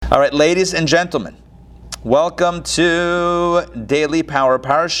All right, ladies and gentlemen, welcome to Daily Power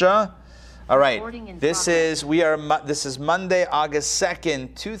Parsha. All right, this is Monday, August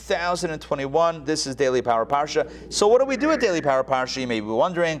 2nd, 2021. This is Daily Power Parsha. So what do we do at Daily Power Parsha? You may be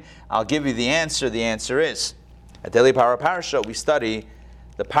wondering. I'll give you the answer. The answer is, at Daily Power Parsha, we study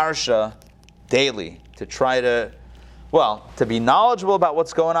the Parsha daily to try to be knowledgeable about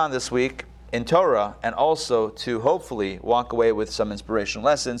what's going on this week in Torah, and also to hopefully walk away with some inspirational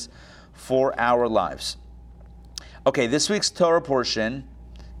lessons for our lives. Okay, this week's Torah portion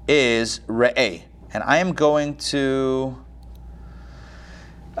is Re'eh, and I am going to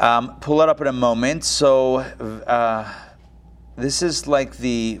pull it up in a moment. So this is like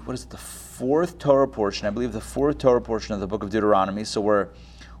the fourth Torah portion, I believe the fourth Torah portion of the book of Deuteronomy. So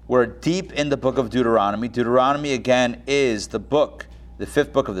we're deep in the book of Deuteronomy. Deuteronomy, again, is the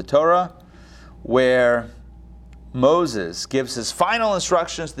fifth book of the Torah, where Moses gives his final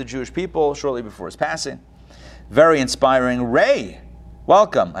instructions to the Jewish people shortly before his passing. Very inspiring. Ray,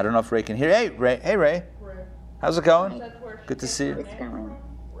 welcome. I don't know if Ray can hear. Hey, Ray. Hey, Ray. How's it going? Good to see you.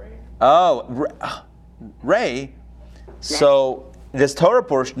 Oh, Ray. So this Torah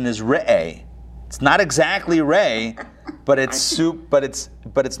portion is Re'eh. It's not exactly Ray, but it's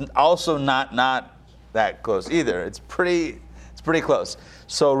also not that close either. It's pretty close.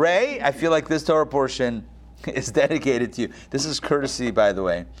 So Ray, I feel like this Torah portion is dedicated to you. This is courtesy, by the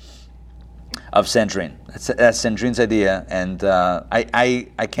way, of Sandrine. That's Sandrine's idea, and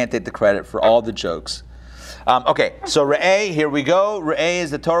I can't take the credit for all the jokes. Okay, so Re'eh, here we go. Re'eh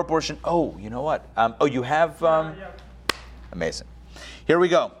is the Torah portion. Oh, you know what? You have... Amazing. Here we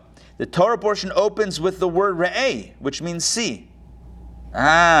go. The Torah portion opens with the word Re'eh, which means see.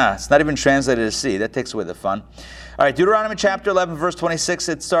 It's not even translated as see. That takes away the fun. All right, Deuteronomy chapter 11, verse 26,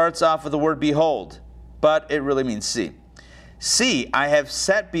 it starts off with the word behold, but it really means see. See, I have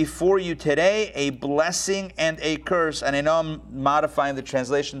set before you today a blessing and a curse. And I know I'm modifying the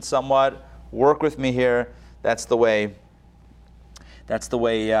translation somewhat. Work with me here. That's the way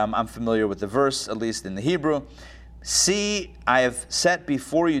I'm familiar with the verse, at least in the Hebrew. See, I have set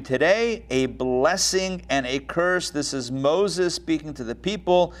before you today a blessing and a curse. This is Moses speaking to the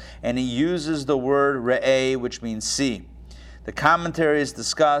people, and he uses the word re'eh, which means see. The commentaries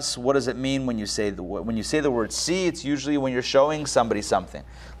discuss what does it mean when you say the word see. It's usually when you're showing somebody something.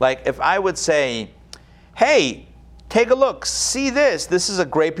 Like if I would say, hey, take a look, see this. This is a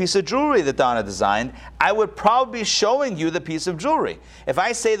great piece of jewelry that Donna designed. I would probably be showing you the piece of jewelry. If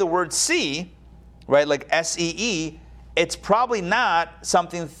I say the word see, right, like S-E-E, it's probably not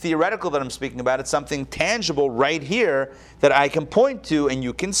something theoretical that I'm speaking about. It's something tangible right here that I can point to and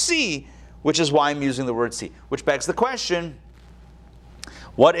you can see, which is why I'm using the word see. Which begs the question,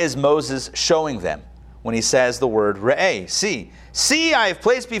 what is Moses showing them when he says the word re'eh, see? See, I have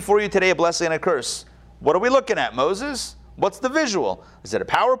placed before you today a blessing and a curse. What are we looking at, Moses? What's the visual? Is it a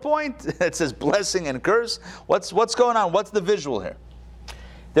PowerPoint? It says blessing and curse. What's going on? What's the visual here?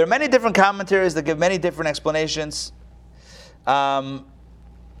 There are many different commentaries that give many different explanations, but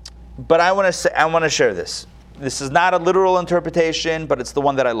I want to share this. This is not a literal interpretation, but it's the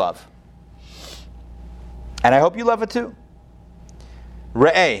one that I love, and I hope you love it too.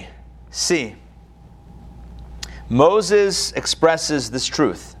 Re'eh, see. Moses expresses this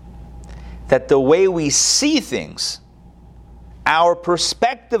truth that the way we see things, our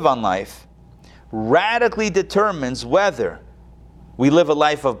perspective on life, radically determines whether we live a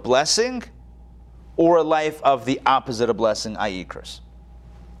life of blessing or a life of the opposite of blessing, i.e. curse.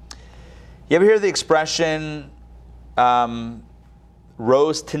 You ever hear the expression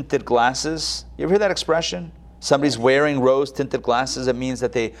rose-tinted glasses? You ever hear that expression? Somebody's wearing rose-tinted glasses. It means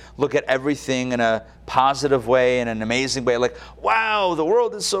that they look at everything in a positive way, in an amazing way. Like, wow, the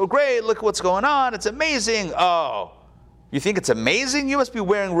world is so great. Look what's going on. It's amazing. Oh, you think it's amazing? You must be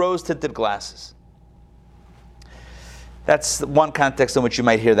wearing rose-tinted glasses. That's one context in which you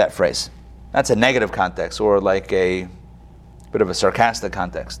might hear that phrase. That's a negative context, or like a bit of a sarcastic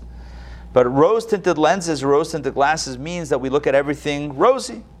context. But rose-tinted lenses, rose-tinted glasses means that we look at everything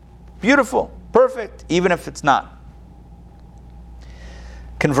rosy, beautiful, perfect, even if it's not.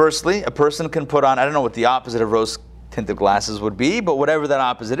 Conversely, a person can put on, I don't know what the opposite of rose-tinted glasses would be, but whatever that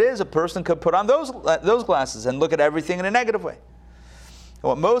opposite is, a person could put on those glasses and look at everything in a negative way. And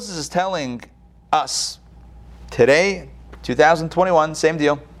what Moses is telling us today, 2021, same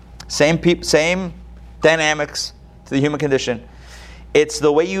deal, same dynamics to the human condition. It's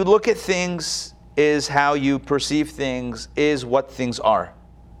the way you look at things is how you perceive things, is what things are.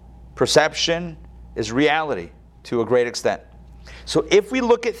 Perception is reality to a great extent. So if we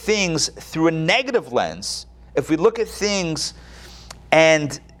look at things through a negative lens, if we look at things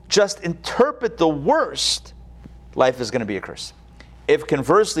and just interpret the worst, life is going to be a curse. If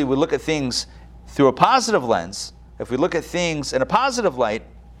conversely we look at things through a positive lens, if we look at things in a positive light,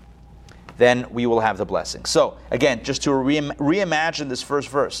 then we will have the blessing. So, again, just to reimagine this first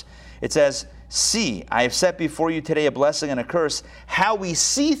verse, it says, see, I have set before you today a blessing and a curse. How we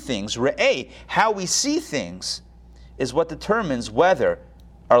see things, re'eh, how we see things is what determines whether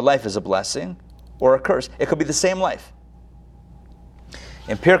our life is a blessing or a curse. It could be the same life.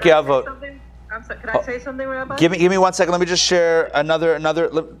 In Pirkei Avot, I'm sorry, can I say something, Rabbi? Give me 1 second. Let me just share another.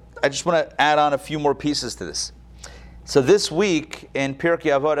 I just want to add on a few more pieces to this. So this week in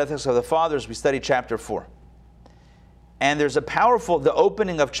Pirkei Avot, Ethics of the Fathers, we studied chapter 4. And there's the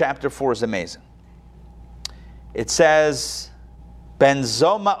opening of chapter 4 is amazing. It says, Ben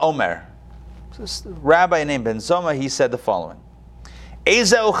Zoma Omer, this rabbi named Ben Zoma, he said the following.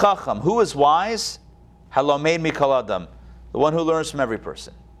 Ezeu Chacham, who is wise? Halomeid Mikol Adam, the one who learns from every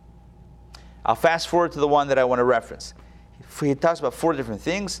person. I'll fast forward to the one that I want to reference. He talks about 4 different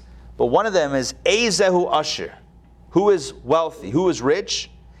things, but one of them is Ezehu Asher, who is wealthy, who is rich,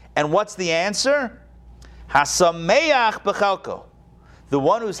 and what's the answer? Hasameach Bechalko, the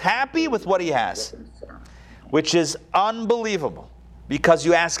one who's happy with what he has, which is unbelievable. Because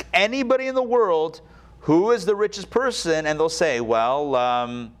you ask anybody in the world, who is the richest person, and they'll say,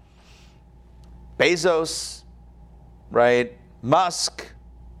 well, Bezos, right? Musk,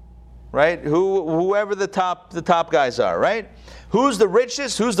 right? Whoever the top guys are, right? Who's the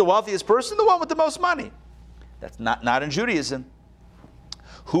richest? Who's the wealthiest person? The one with the most money. That's not in Judaism.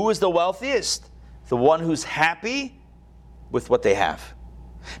 Who is the wealthiest? The one who's happy with what they have.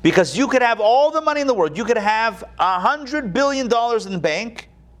 Because you could have all the money in the world. You could have $100 billion in the bank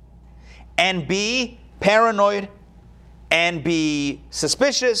and be paranoid and be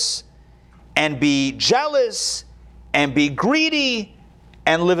suspicious and be jealous and be greedy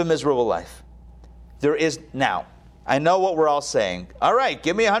and live a miserable life. There is now. I know what we're all saying. All right,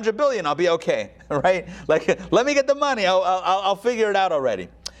 give me $100 billion, I'll be okay. Right? Like, let me get the money. I'll figure it out already.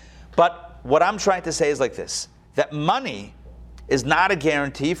 But what I'm trying to say is like this: that money is not a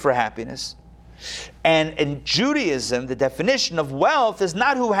guarantee for happiness. And in Judaism, the definition of wealth is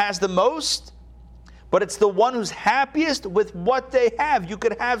not who has the most, but it's the one who's happiest with what they have. You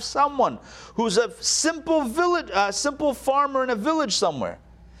could have someone who's a simple farmer in a village somewhere,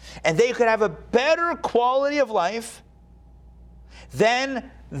 and they could have a better quality of life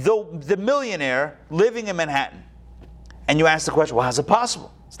than the millionaire living in Manhattan. And you ask the question, well, how's it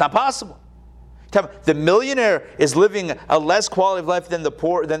possible? It's not possible. The millionaire is living a less quality of life than the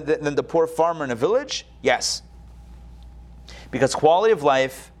poor farmer in a village? Yes. Because quality of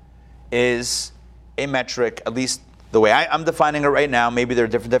life is a metric, at least the way I'm defining it right now. Maybe there are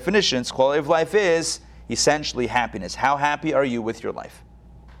different definitions. Quality of life is essentially happiness. How happy are you with your life?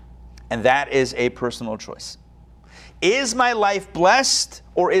 And that is a personal choice. Is my life blessed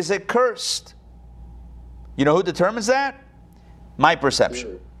or is it cursed? You know who determines that? My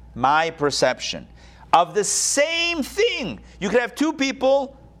perception. My perception of the same thing. You could have 2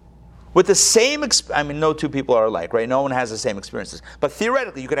 people with the same no 2 people are alike, right? No one has the same experiences. But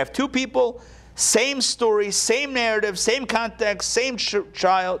theoretically, you could have 2 people, same story, same narrative, same context, same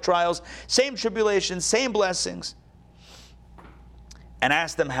trials, same tribulations, same blessings, and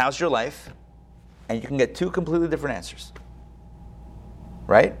ask them, how's your life? And you can get 2 completely different answers.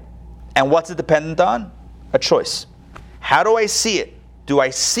 Right? And what's it dependent on? A choice. How do I see it? Do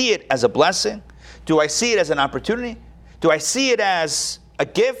I see it as a blessing? Do I see it as an opportunity? Do I see it as a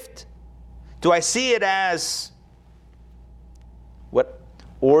gift? Do I see it as what?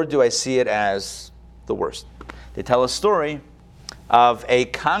 Or do I see it as the worst? They tell a story of a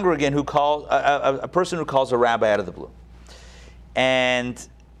congregant who calls a person who calls a rabbi out of the blue. And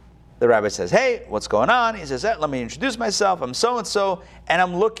the rabbi says, hey, what's going on? He says, let me introduce myself. I'm so-and-so, and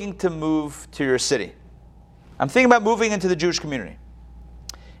I'm looking to move to your city. I'm thinking about moving into the Jewish community.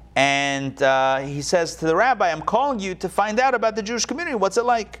 And he says to the rabbi, I'm calling you to find out about the Jewish community. What's it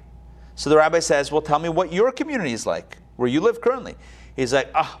like? So the rabbi says, well, tell me what your community is like, where you live currently. He's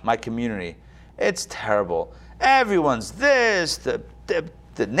like, my community, it's terrible. Everyone's this,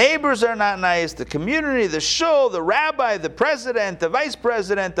 the neighbors are not nice, the community, the shul, the rabbi, the president, the vice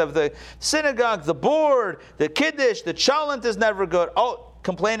president of the synagogue, the board, the kiddush, the cholent is never good.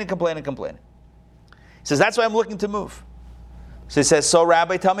 Complaining. He says, that's why I'm looking to move. So he says, so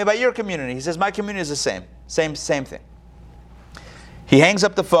Rabbi, tell me about your community. He says, my community is the same thing. He hangs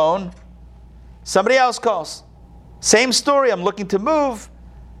up the phone. Somebody else calls. Same story, I'm looking to move.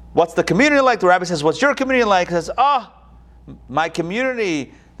 What's the community like? The rabbi says, what's your community like? He says, my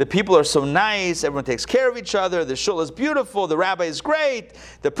community, The people are so nice. Everyone takes care of each other. The shul is beautiful. The rabbi is great.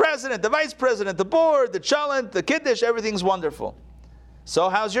 The president, the vice president, the board, the chalent, the kiddush, everything's wonderful. So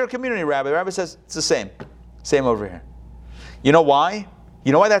how's your community, Rabbi? The rabbi says, it's the same. Same over here. You know why?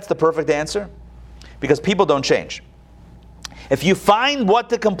 You know why that's the perfect answer? Because people don't change. If you find what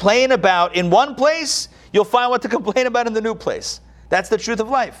to complain about in one place, you'll find what to complain about in the new place. That's the truth of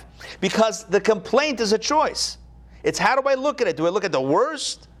life. Because the complaint is a choice. It's how do I look at it? Do I look at the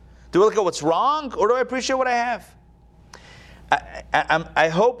worst? Do I look at what's wrong? Or do I appreciate what I have? I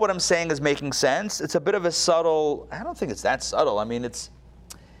hope what I'm saying is making sense. It's a bit of a subtle, I don't think it's that subtle. I mean,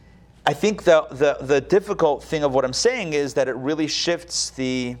 I think the difficult thing of what I'm saying is that it really shifts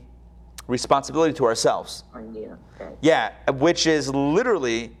the responsibility to ourselves. Yeah, which is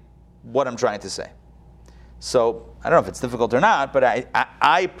literally what I'm trying to say. So I don't know if it's difficult or not, but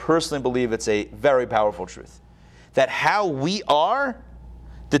I personally believe it's a very powerful truth. That how we are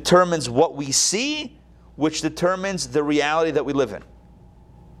determines what we see, which determines the reality that we live in.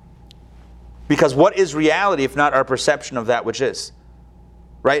 Because what is reality if not our perception of that which is?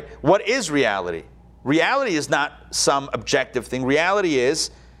 Right? What is reality? Reality is not some objective thing. Reality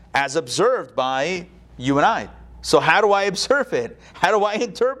is as observed by you and I. So how do I observe it? How do I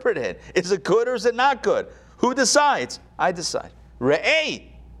interpret it? Is it good or is it not good? Who decides? I decide. Re'ei,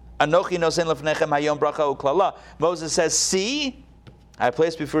 anochi nosen lefnechem hayom bracha uklala. Moses says, see, I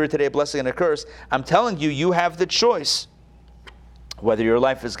place before you today a blessing and a curse. I'm telling you, you have the choice whether your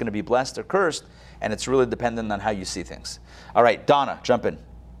life is going to be blessed or cursed, and it's really dependent on how you see things. All right, Donna, jump in.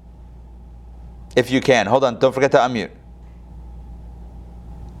 If you can. Hold on, don't forget to unmute.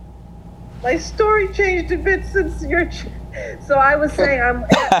 My story changed a bit since so I was saying I'm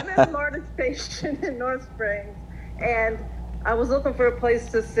an artist patient in North Springs, and I was looking for a place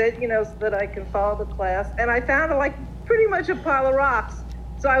to sit, so that I can follow the class, and I found pretty much a pile of rocks.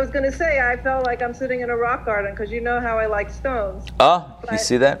 So I was going to say I felt like I'm sitting in a rock garden because you know how I like stones. Oh, you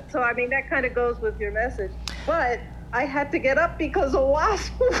see that? So I mean that kind of goes with your message, but I had to get up because a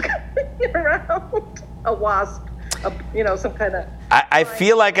wasp was coming around. A wasp. Some kind of. I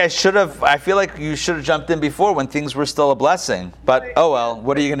feel like you should have jumped in before when things were still a blessing. But right. Oh well,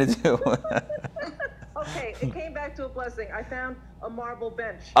 what are you going to do? Okay, it came back to a blessing. I found a marble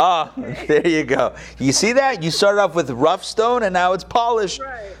bench. Oh, there you go. You see that? You started off with rough stone and now it's polished.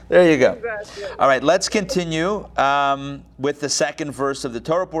 Right. There you go. All right, let's continue with the second verse of the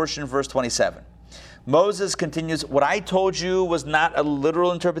Torah portion, verse 27. Moses continues. What I told you was not a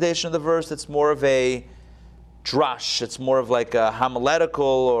literal interpretation of the verse. It's more of a drush. It's more of like a homiletical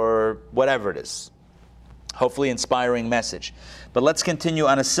or whatever it is. Hopefully inspiring message. But let's continue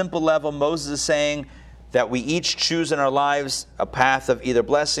on a simple level. Moses is saying that we each choose in our lives a path of either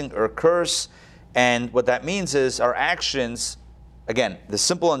blessing or curse. And what that means is our actions, again, the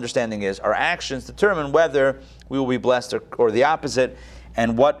simple understanding is our actions determine whether we will be blessed or the opposite.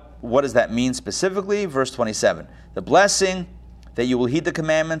 And what does that mean specifically? Verse 27. The blessing that you will heed the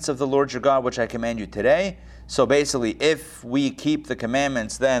commandments of the Lord your God, which I command you today. So basically, if we keep the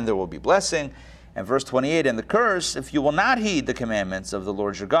commandments, then there will be blessing. And verse 28, and the curse, if you will not heed the commandments of the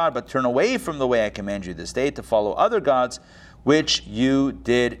Lord your God, but turn away from the way I command you this day to follow other gods, which you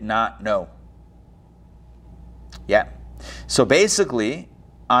did not know. Yeah. So basically,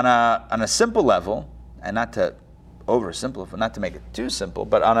 on a simple level, and not to oversimplify, not to make it too simple,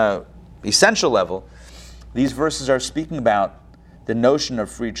 but on a essential level, these verses are speaking about the notion of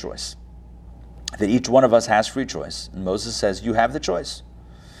free choice. That each one of us has free choice. And Moses says, you have the choice.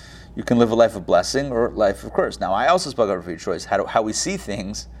 You can live a life of blessing or a life of curse. Now, I also spoke about free choice. How we see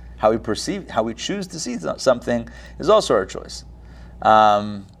things, how we perceive, how we choose to see something is also our choice.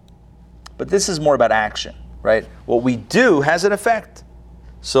 But this is more about action, right? What we do has an effect.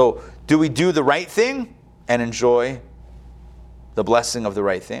 So, do we do the right thing and enjoy the blessing of the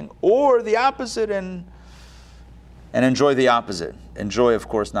right thing, or the opposite and enjoy the opposite? Enjoy, of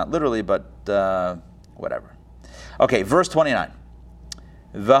course, not literally, but whatever. Okay, verse 29.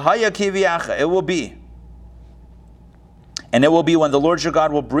 It will be. And it will be when the Lord your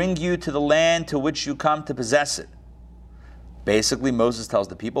God will bring you to the land to which you come to possess it. Basically, Moses tells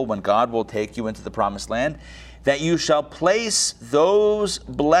the people, when God will take you into the promised land, that you shall place those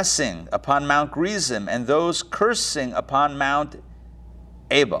blessing upon Mount Gerizim and those cursing upon Mount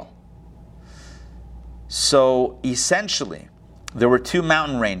Ebal. So, essentially, there were two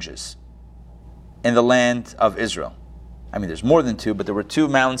mountain ranges in the land of Israel. I mean, there's more than two, but there were two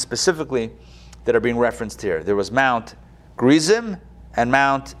mountains specifically that are being referenced here. There was Mount Gerizim and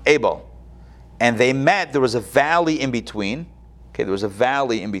Mount Ebal. And they met, there was a valley in between. Okay, there was a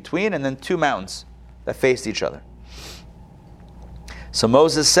valley in between, and then two mountains that faced each other. So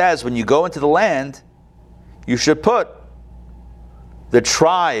Moses says, when you go into the land, you should put the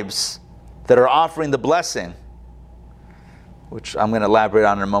tribes that are offering the blessing, which I'm going to elaborate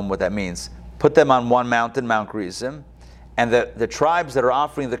on in a moment what that means. Put them on one mountain, Mount Gerizim, and the tribes that are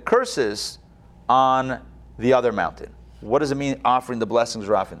offering the curses on the other mountain. What does it mean offering the blessings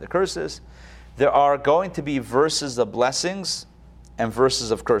or offering the curses? There are going to be verses of blessings and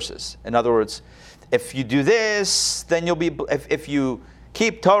verses of curses. In other words, if you do this, then you'll be, if you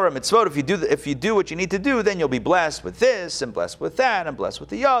keep Torah mitzvot, if you do what you need to do, then you'll be blessed with this, and blessed with that, and blessed with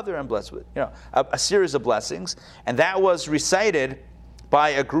the other, and blessed with, a series of blessings. And that was recited by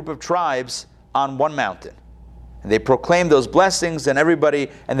a group of tribes on one mountain. And they proclaimed those blessings, and everybody,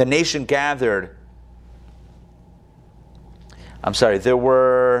 and the nation gathered. There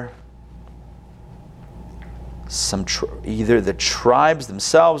were some, either the tribes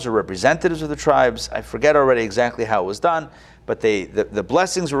themselves or representatives of the tribes. I forget already exactly how it was done. But the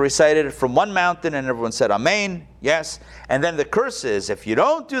blessings were recited from one mountain, and everyone said, Amen, yes. And then the curses, if you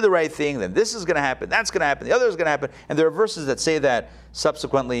don't do the right thing, then this is going to happen, that's going to happen, the other is going to happen. And there are verses that say that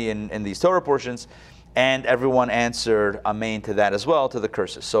subsequently in these Torah portions, and everyone answered Amen to that as well, to the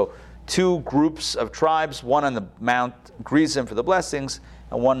curses. So 2 groups of tribes, one on the Mount Gerizim for the blessings,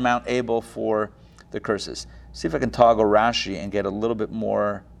 and one Mount Abel for the curses. See if I can toggle Rashi and get a little bit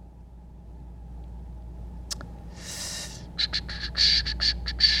more.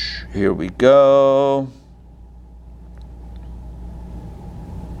 Here we go.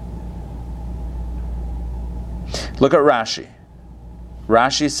 Look at Rashi.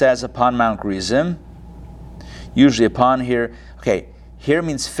 Rashi says upon Mount Gerizim. Usually upon here. Okay, here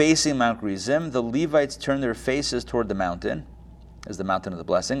means facing Mount Gerizim. The Levites turned their faces toward the mountain, as the mountain of the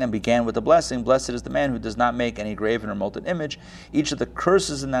blessing, and began with the blessing. Blessed is the man who does not make any graven or molten image. Each of the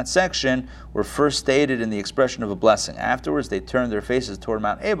curses in that section were first stated in the expression of a blessing. Afterwards, they turned their faces toward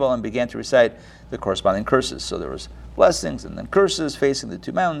Mount Abel and began to recite the corresponding curses. So there was blessings and then curses facing the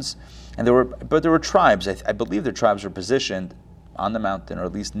 2 mountains. And there were tribes. I believe the tribes were positioned on the mountain, or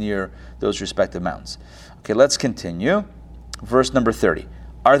at least near those respective mountains. Okay, let's continue. Verse number 30.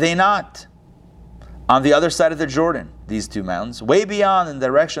 Are they not on the other side of the Jordan, these 2 mountains, way beyond in the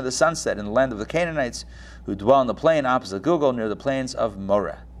direction of the sunset, in the land of the Canaanites, who dwell in the plain opposite Gilgal, near the plains of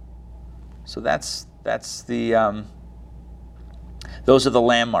Moreh? So that's the those are the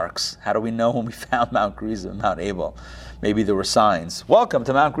landmarks. How do we know when we found Mount Gerizim and Mount Abel? Maybe there were signs. Welcome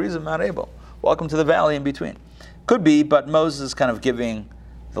to Mount Gerizim, Mount Abel. Welcome to the valley in between. Could be, but Moses is kind of giving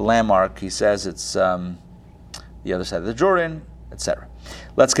the landmark. He says it's the other side of the Jordan, etc.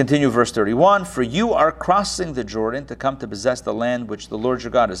 Let's continue verse 31. For you are crossing the Jordan to come to possess the land which the Lord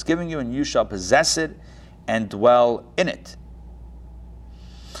your God is giving you, and you shall possess it and dwell in it.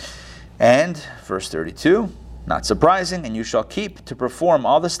 And verse 32, not surprising, and you shall keep to perform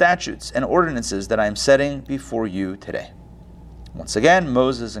all the statutes and ordinances that I am setting before you today. Once again,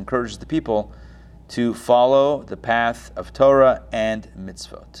 Moses encourages the people to follow the path of Torah and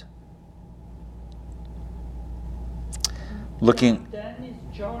mitzvot. Looking, Yarden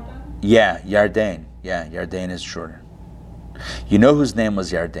is Jordan? Yeah, Yarden. Yeah, Yarden is Jordan. You know whose name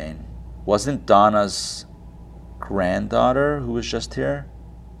was Yarden? Wasn't Donna's granddaughter who was just here?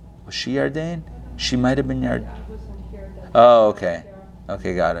 Was she Yarden? She might have been Yarden. I wasn't here. Oh, okay.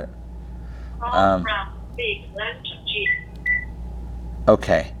 Okay, got it.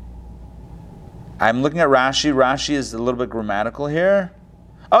 Okay. I'm looking at Rashi. Rashi is a little bit grammatical here.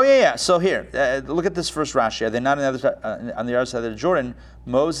 Oh, yeah. So here, look at this first Rashi. Are they not on the other side of the Jordan?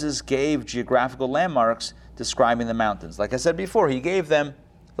 Moses gave geographical landmarks describing the mountains. Like I said before, he gave them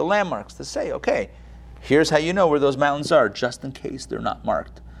the landmarks to say, okay, here's how you know where those mountains are, just in case they're not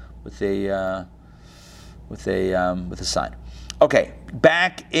marked with a sign. Okay,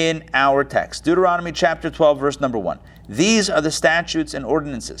 back in our text, Deuteronomy chapter 12, verse number 1. These are the statutes and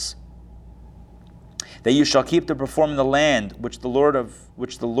ordinances that you shall keep to perform in the land which the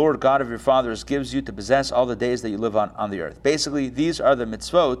Lord God of your fathers gives you to possess all the days that you live on the earth. Basically, these are the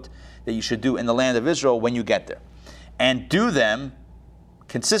mitzvot that you should do in the land of Israel when you get there. And do them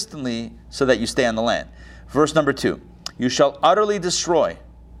consistently so that you stay on the land. Verse number 2. You shall utterly destroy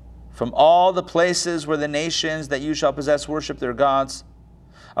from all the places where the nations that you shall possess worship their gods,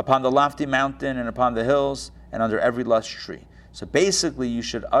 upon the lofty mountain and upon the hills and under every lush tree. So basically, you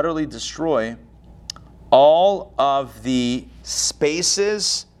should utterly destroy all of the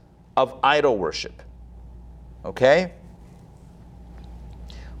spaces of idol worship. Okay?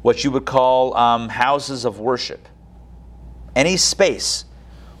 What you would call houses of worship. Any space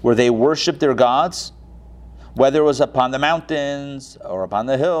where they worship their gods, whether it was upon the mountains or upon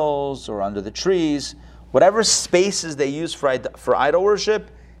the hills or under the trees, Whatever spaces they use for idol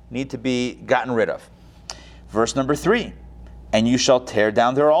worship need to be gotten rid of. Verse number 3, and you shall tear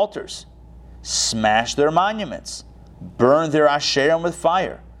down their altars, smash their monuments, burn their asherim with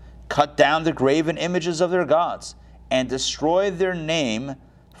fire, cut down the graven images of their gods, and destroy their name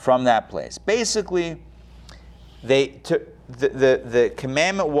from that place. Basically, the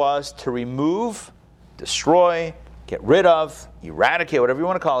commandment was to remove, destroy, get rid of, eradicate, whatever you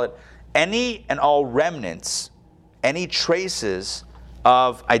want to call it, any and all remnants, any traces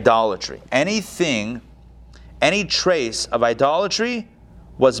of idolatry. Anything, any trace of idolatry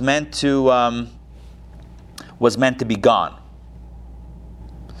was meant to be gone.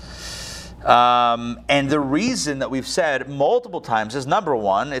 And the reason that we've said multiple times is, number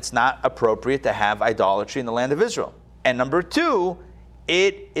one, it's not appropriate to have idolatry in the land of Israel. And number two,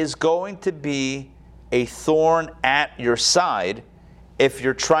 it is going to be a thorn at your side if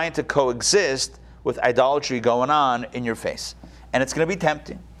you're trying to coexist with idolatry going on in your face. And it's going to be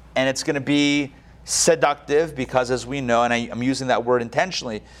tempting. And it's going to be seductive because, as we know, and I'm using that word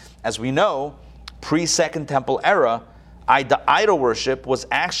intentionally, as we know, pre-Second Temple era, idol worship was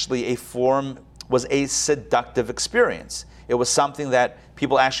actually was a seductive experience. It was something that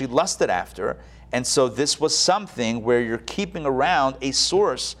people actually lusted after. And so this was something where you're keeping around a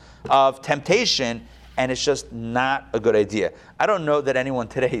source of temptation, and it's just not a good idea. I don't know that anyone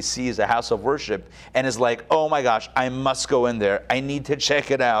today sees a house of worship and is like, oh my gosh, I must go in there. I need to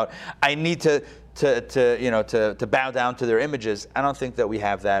check it out. I need to bow down to their images. I don't think that we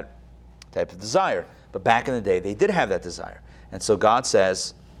have that type of desire. But back in the day, they did have that desire. And so God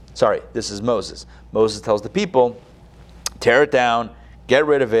says, this is Moses. Moses tells the people, tear it down, get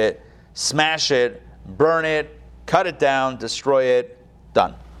rid of it, smash it, burn it, cut it down, destroy it,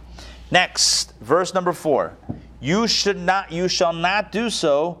 done. Next, verse number 4. You shall not do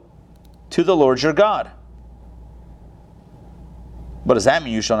so to the Lord your God. What does that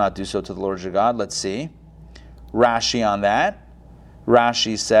mean, you shall not do so to the Lord your God? Let's see. Rashi on that.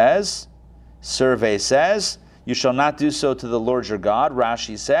 Rashi says, Survey says, you shall not do so to the Lord your God.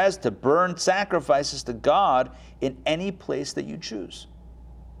 Rashi says, to burn sacrifices to God in any place that you choose.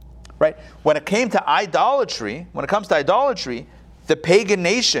 Right? When it comes to idolatry, the pagan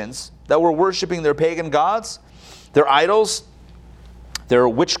nations that were worshiping their pagan gods, their idols, their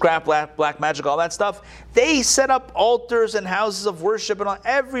witchcraft, black magic, all that stuff, they set up altars and houses of worship and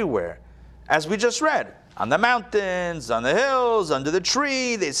everywhere. As we just read, on the mountains, on the hills, under the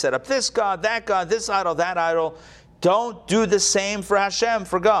tree, they set up this god, this idol, that idol. Don't do the same for Hashem,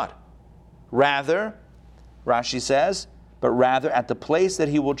 for God. Rather, Rashi says, but rather at the place that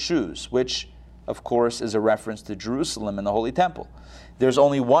he will choose, which, of course, is a reference to Jerusalem and the Holy Temple. There's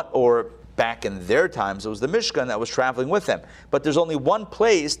only one, or back in their times, it was the Mishkan that was traveling with them. But there's only one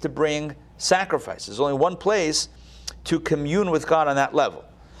place to bring sacrifices. There's only one place to commune with God on that level.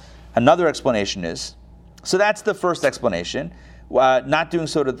 Another explanation is, so that's the first explanation. Not doing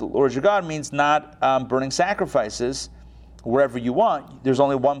so to the Lord your God means not burning sacrifices wherever you want. There's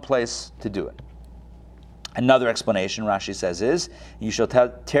only one place to do it. Another explanation, Rashi says, is, you shall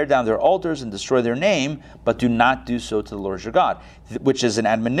tear down their altars and destroy their name, but do not do so to the Lord your God, which is an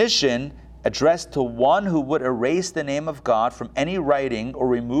admonition addressed to one who would erase the name of God from any writing or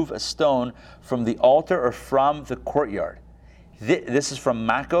remove a stone from the altar or from the courtyard. This is from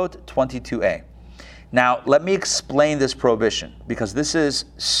Makot 22a. Now, let me explain this prohibition, because this is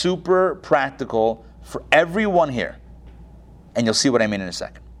super practical for everyone here. And you'll see what I mean in a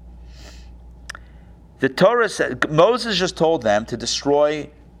second. The Torah said, Moses just told them to destroy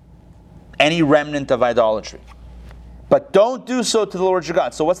any remnant of idolatry. But don't do so to the Lord your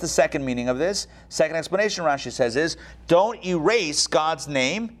God. So what's the second meaning of this? Second explanation, Rashi says, is don't erase God's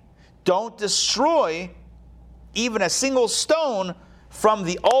name. Don't destroy even a single stone from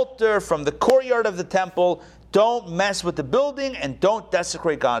the altar, from the courtyard of the temple. Don't mess with the building, and don't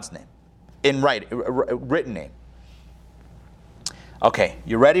desecrate God's name, written name. Okay,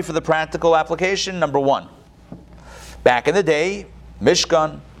 you ready for the practical application? Number 1. Back in the day,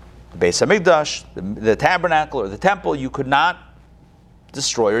 Mishkan, the Beis Hamikdash, the tabernacle or the temple, you could not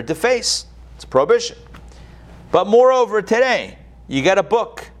destroy or deface. It's a prohibition. But moreover, today, you get a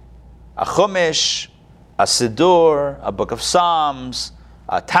book, a Chumash, a Siddur, a book of Psalms,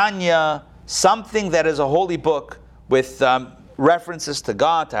 a Tanya, something that is a holy book with references to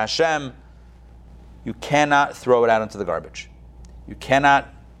God, to Hashem. You cannot throw it out into the garbage. You cannot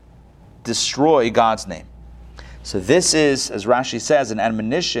destroy God's name. So this is, as Rashi says, an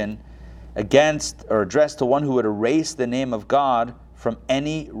admonition against or addressed to one who would erase the name of God from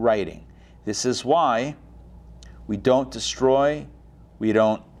any writing. This is why we don't destroy We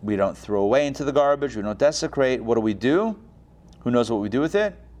don't throw away into the garbage. We don't desecrate. What do? Who knows what we do with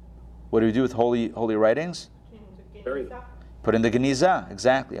it? What do we do with holy writings? Bury them. Put in the geniza,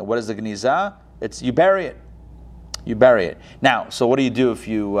 exactly. And what is the geniza? It's you bury it. You bury it. Now, so what do you do if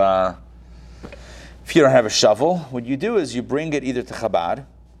you don't have a shovel? What you do is you bring it either to Chabad.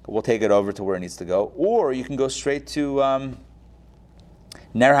 We'll take it over to where it needs to go, or you can go straight to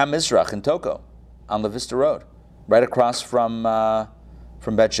Ner HaMizrach in Toko on La Vista Road, right across from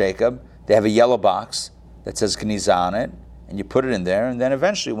Bet Jacob. They have a yellow box that says geniza on it, and you put it in there, and then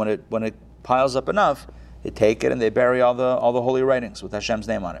eventually, when it piles up enough, they take it and they bury all the holy writings with Hashem's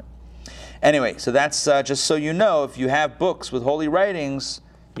name on it. Anyway, so that's just so you know, if you have books with holy writings,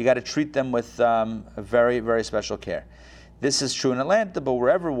 you got to treat them with a very, very special care. This is true in Atlanta, but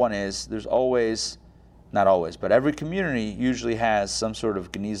wherever one is, there's always, not always, but every community usually has some sort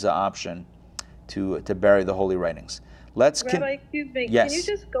of geniza option to bury the holy writings. Rabbi, excuse me. Yes. Can you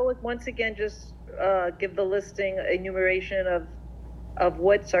just go with, once again, just give the listing, enumeration of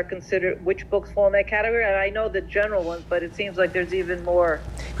which are considered, which books fall in that category? And I know the general ones, but it seems like there's even more.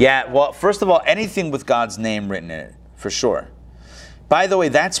 Yeah, well, first of all, anything with God's name written in it, for sure. By the way,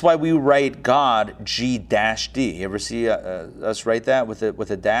 that's why we write God G-D. You ever see us write that with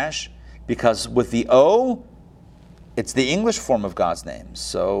a dash? Because with the O, it's the English form of God's name.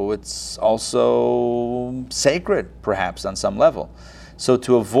 So it's also sacred, perhaps, on some level. So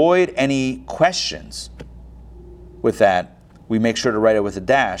to avoid any questions with that, we make sure to write it with a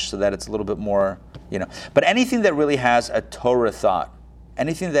dash so that it's a little bit more, But anything that really has a Torah thought,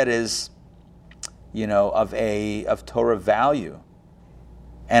 anything that is, of Torah value,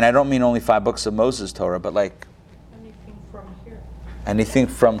 and I don't mean only 5 books of Moses Torah, but like Anything from here. anything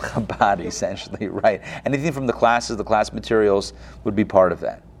from Chabad, essentially, right? Anything from the classes, the class materials would be part of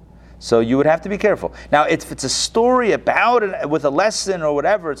that. So you would have to be careful. Now, if it's a story about it, with a lesson or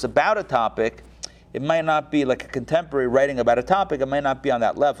whatever, it's about a topic, it might not be like a contemporary writing about a topic, it might not be on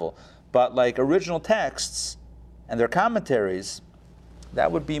that level. But like original texts and their commentaries,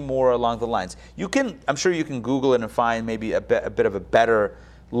 that would be more along the lines. I'm sure you can Google it and find maybe a bit of a better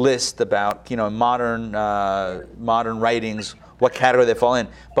list about, modern writings, what category they fall in.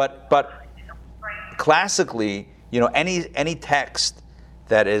 But classically, any text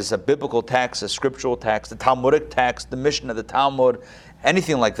that is a biblical text, a scriptural text, a Talmudic text, the mission of the Talmud,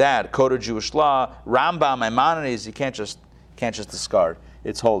 anything like that, Code of Jewish Law, Rambam, Maimonides, you can't just discard.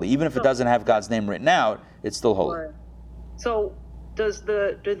 It's holy. Even if it doesn't have God's name written out, it's still holy. So do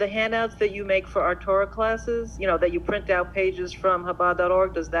the handouts that you make for our Torah classes, that you print out pages from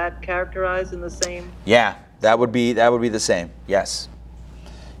Chabad.org, does that characterize in the same? Yeah, that would be the same. Yes.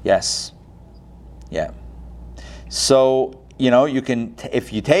 Yeah. So, you can,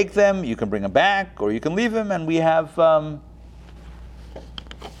 if you take them, you can bring them back, or you can leave them, and we have,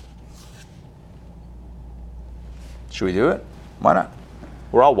 should we do it? Why not?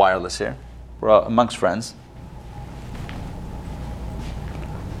 We're all wireless here. We're all amongst friends.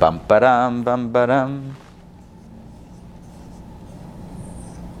 Bum ba-dum, bum ba-dum.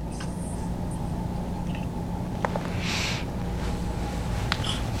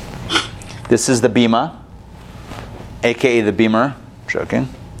 This is the bima, aka the beamer. Joking.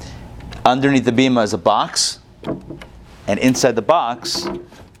 Underneath the bima is a box, and inside the box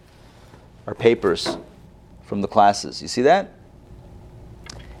are papers from the classes. You see that?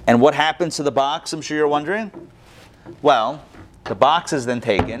 And what happens to the box, I'm sure you're wondering? Well, the box is then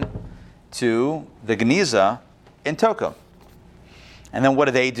taken to the geniza in Toko. And then what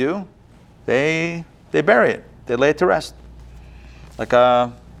do? They bury it. They lay it to rest. Like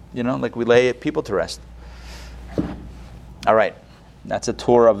we lay people to rest. All right. That's a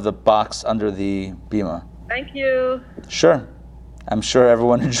tour of the box under the bima. Thank you. Sure. I'm sure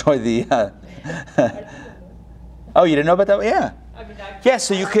everyone enjoyed the... Oh, you didn't know about that? Yeah. Yeah,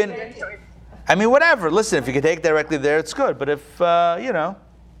 so you can... whatever. Listen, if you can take directly there, it's good. But if,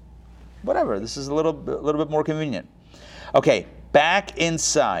 whatever. This is a little bit more convenient. Okay, back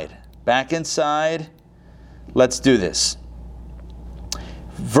inside. Let's do this.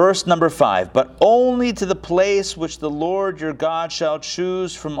 Verse number 5. But only to the place which the Lord your God shall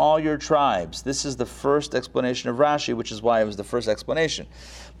choose from all your tribes. This is the first explanation of Rashi, which is why it was the first explanation.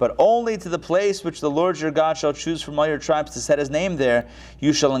 But only to the place which the Lord your God shall choose from all your tribes to set his name there,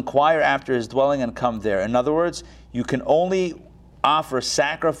 you shall inquire after his dwelling and come there. In other words, you can only offer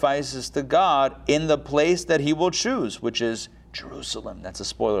sacrifices to God in the place that he will choose, which is Jerusalem. That's a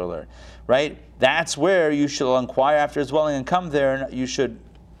spoiler alert, right? That's where you shall inquire after his dwelling and come there, and you should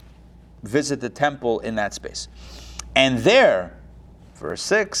visit the temple in that space. And there, verse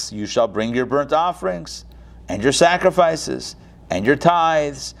 6, you shall bring your burnt offerings and your sacrifices and your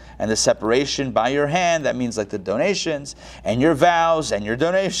tithes, and the separation by your hand, that means like the donations, and your vows, and your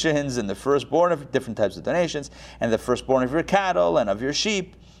donations, and the firstborn of different types of donations, and the firstborn of your cattle, and of your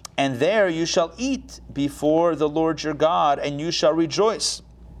sheep. And there you shall eat before the Lord your God, and you shall rejoice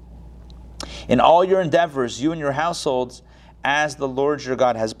in all your endeavors, you and your households, as the Lord your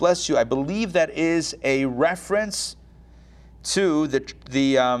God has blessed you. I believe that is a reference to the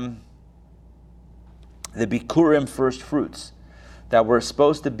Bikurim first fruits that were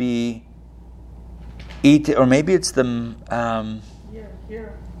supposed to be eaten, or maybe it's the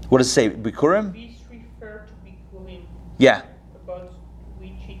Here. what does it say? Bikurim? These refer to Bikurim, Yeah. about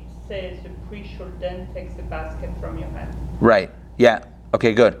which it says the priest shall then take the basket from your hand. Right. Yeah.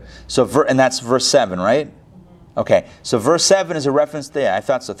 Okay. Good. So and that's verse 7, right? Okay, so verse 7 is a reference there. I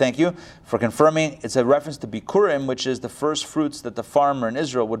thought so. Thank you for confirming. It's a reference to Bikurim, which is the first fruits that the farmer in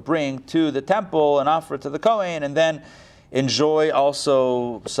Israel would bring to the temple and offer it to the Kohen, and then enjoy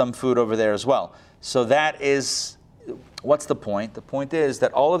also some food over there as well. So that is, what's the point? The point is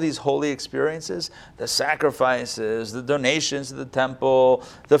that all of these holy experiences, the sacrifices, the donations to the temple,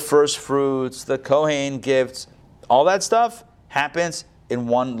 the first fruits, the Kohen gifts, all that stuff happens in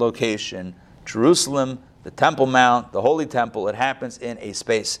one location, Jerusalem, the Temple Mount, the Holy Temple. It happens in a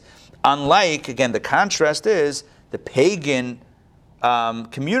space. Unlike, again, the contrast is the pagan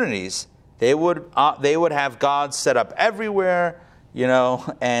communities. They would have gods set up everywhere,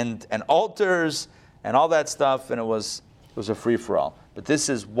 and altars and all that stuff, and it was a free for all. But this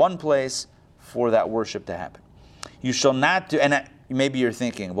is one place for that worship to happen. You shall not do, and maybe you're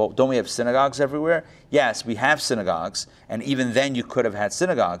thinking, well, don't we have synagogues everywhere? Yes, we have synagogues, and even then you could have had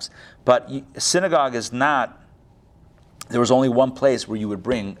synagogues. But a synagogue is not, there was only one place where you would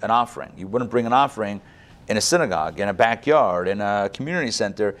bring an offering. You wouldn't bring an offering in a synagogue, in a backyard, in a community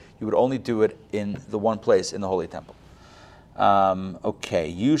center. You would only do it in the one place, in the Holy Temple. Okay,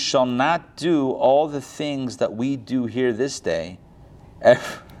 you shall not do all the things that we do here this day.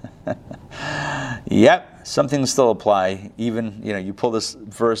 Yep, some things still apply. Even, you pull this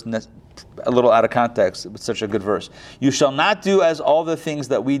verse a little out of context. It's such a good verse. You shall not do as all the things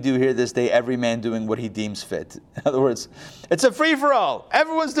that we do here this day, every man doing what he deems fit. In other words, it's a free-for-all.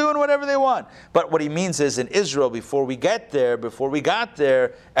 Everyone's doing whatever they want. But what he means is in Israel, before we got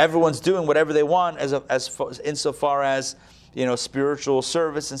there, everyone's doing whatever they want insofar as, spiritual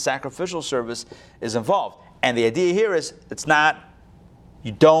service and sacrificial service is involved. And the idea here is it's not,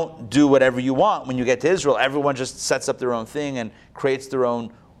 you don't do whatever you want. When you get to Israel, everyone just sets up their own thing and creates their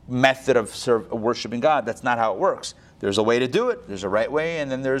own method of worshiping God. That's not how it works. There's a way to do it. There's a right way, and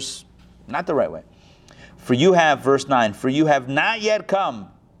then there's not the right way. For you have, verse 9, for you have not yet come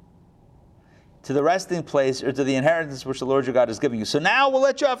to the resting place or to the inheritance which the Lord your God is giving you. So now we'll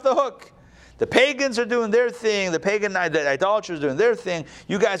let you off the hook. The pagans are doing their thing. The idolaters are doing their thing.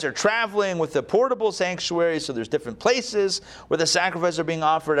 You guys are traveling with the portable sanctuary, so there's different places where the sacrifices are being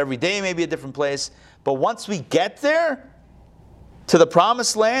offered. Every day may be a different place. But once we get there to the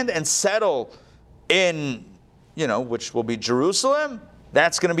promised land and settle in, which will be Jerusalem,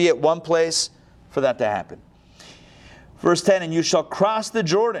 that's going to be at one place for that to happen. Verse 10, and you shall cross the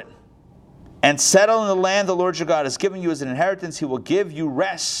Jordan and settle in the land the Lord your God has given you as an inheritance. He will give you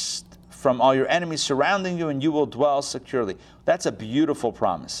rest from all your enemies surrounding you, and you will dwell securely. That's a beautiful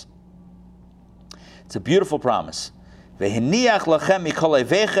promise. It's a beautiful promise. He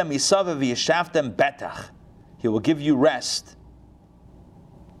will give you rest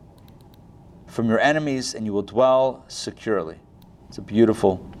from your enemies, and you will dwell securely. It's a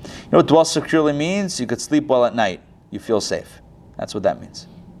beautiful. You know what dwell securely means? You could sleep well at night. You feel safe. That's what that means.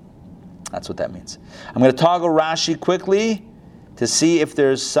 That's what that means. I'm going to toggle Rashi quickly to see if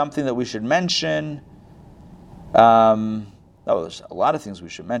there's something that we should mention. There's a lot of things we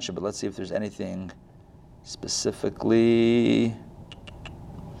should mention, but let's see if there's anything specifically.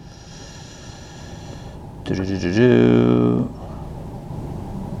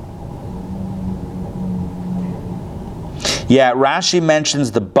 Yeah, Rashi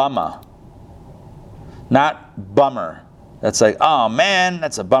mentions the bama, not bummer. That's like, oh man,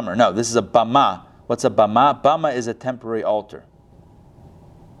 that's a bummer. No, this is a bama. What's a bama? Bama is a temporary altar.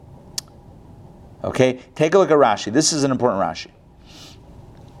 Okay, take a look at Rashi. This is an important Rashi.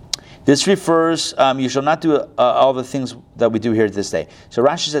 This refers, you shall not do all the things that we do here this day. So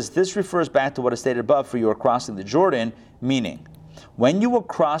Rashi says, this refers back to what is stated above, for you are crossing the Jordan, meaning, when you will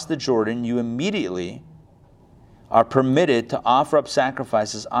cross the Jordan, you immediately are permitted to offer up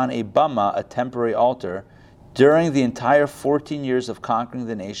sacrifices on a bama, a temporary altar, during the entire 14 years of conquering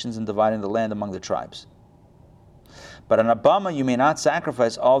the nations and dividing the land among the tribes. But on a bama you may not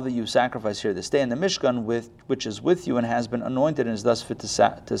sacrifice all that you sacrifice here this day in the Mishkan, which is with you and has been anointed and is thus fit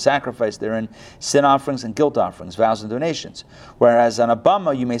to sacrifice therein sin offerings and guilt offerings, vows and donations. Whereas on a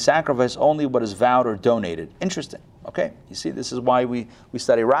bama you may sacrifice only what is vowed or donated. Interesting. Okay, you see, this is why we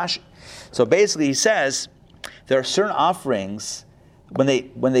study Rashi. So basically he says there are certain offerings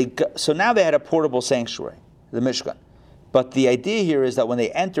so now they had a portable sanctuary, the Mishkan. But the idea here is that when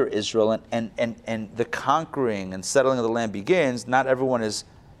they enter Israel and the conquering and settling of the land begins, not everyone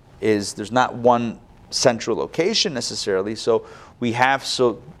there's not one central location necessarily. So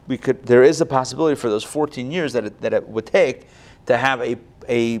there is a possibility for those 14 years that it would take to have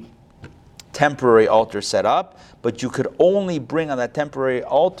a temporary altar set up, but you could only bring on that temporary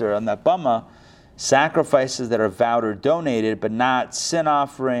altar, on that bama, sacrifices that are vowed or donated, but not sin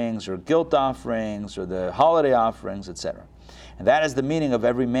offerings or guilt offerings or the holiday offerings, etc. And that is the meaning of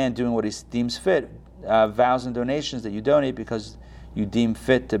every man doing what he deems fit, vows and donations that you donate because you deem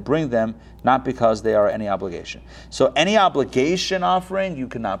fit to bring them, not because they are any obligation. So any obligation offering you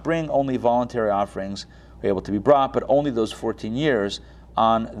cannot bring, only voluntary offerings are able to be brought, but only those 14 years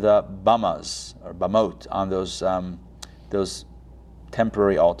on the bamas, or bamot, on those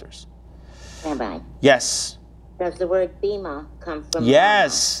temporary altars. Rabbi. Yes. Does the word bima come from?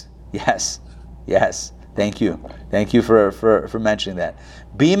 Yes. Bama? Yes. Thank you. Thank you for mentioning that.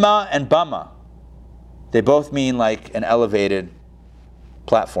 Bima and bama, they both mean like an elevated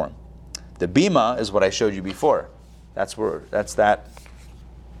platform. The bima is what I showed you before. That's that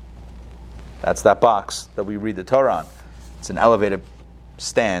box that we read the Torah on. It's an elevated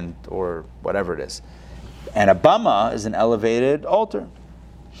stand or whatever it is. And a bama is an elevated altar.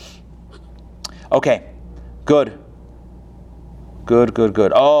 Okay, good.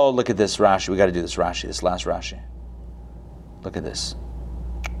 Oh, look at this Rashi. We got to do this Rashi, this last Rashi. Look at this.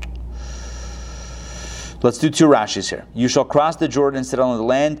 Let's do two Rashis here. You shall cross the Jordan and settle in the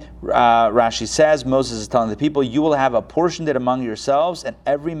land. Rashi says, Moses is telling the people, you will have apportioned it among yourselves, and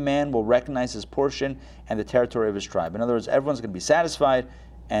every man will recognize his portion and the territory of his tribe. In other words, everyone's going to be satisfied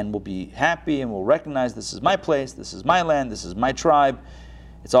and will be happy and will recognize this is my place, this is my land, this is my tribe.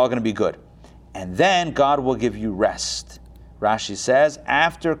 It's all going to be good. And then God will give you rest. Rashi says,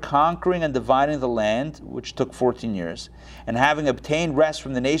 after conquering and dividing the land, which took 14 years, and having obtained rest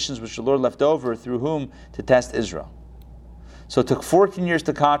from the nations which the Lord left over, through whom to test Israel. So it took 14 years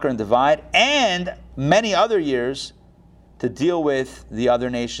to conquer and divide, and many other years to deal with the other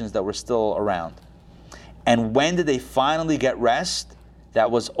nations that were still around. And when did they finally get rest?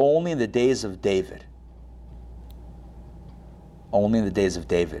 That was only in the days of David. Only in the days of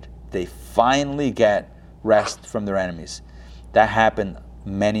David. They finally get rest from their enemies. That happened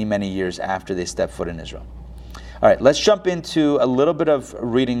many, many years after they stepped foot in Israel. All right, let's jump into a little bit of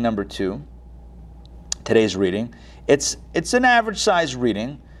reading number 2. Today's reading. It's an average size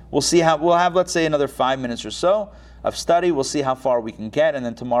reading. We'll have, let's say, another 5 minutes or so of study. We'll see how far we can get, and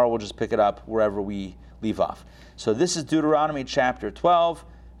then tomorrow we'll just pick it up wherever we leave off. So this is Deuteronomy chapter 12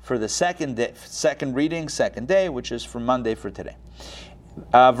 for the second day, which is for Monday for today.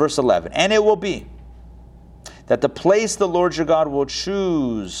 Verse 11. And it will be that the place the Lord your God will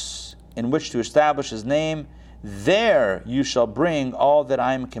choose in which to establish his name, there you shall bring all that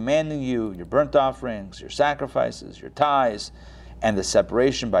I am commanding you, your burnt offerings, your sacrifices, your tithes, and the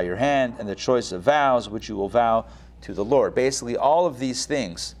separation by your hand, and the choice of vows which you will vow to the Lord. Basically, all of these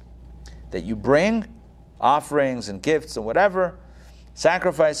things that you bring, offerings and gifts and whatever,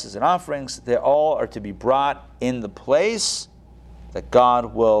 sacrifices and offerings, they all are to be brought in the place that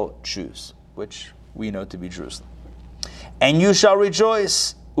God will choose, which we know to be Jerusalem. And you shall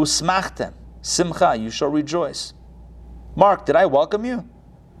rejoice, usmachtem, simcha, you shall rejoice. Mark, did I welcome you?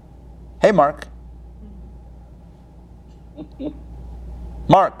 Hey, Mark.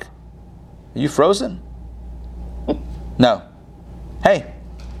 Mark, are you frozen? No. Hey.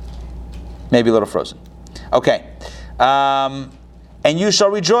 Maybe a little frozen. Okay. And you shall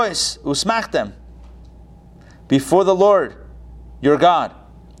rejoice, usmachtem, before the Lord your God,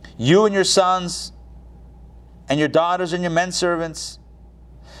 you and your sons, and your daughters and your menservants,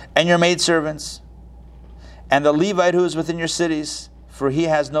 and your maidservants, and the Levite who is within your cities, for he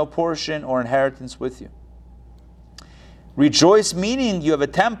has no portion or inheritance with you. Rejoice, meaning you have a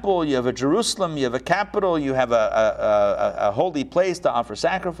temple, you have a Jerusalem, you have a capital, you have a holy place to offer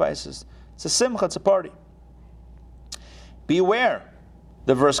sacrifices. It's a simcha, it's a party. Beware,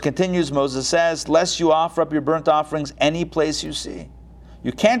 the verse continues, Moses says, lest you offer up your burnt offerings any place you see.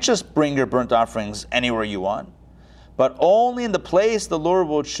 You can't just bring your burnt offerings anywhere you want, but only in the place the Lord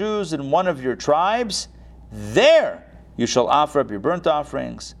will choose in one of your tribes. There you shall offer up your burnt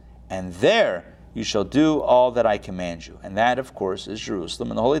offerings, and there you shall do all that I command you. And that, of course, is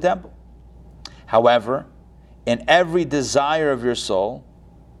Jerusalem and the Holy Temple. However, in every desire of your soul,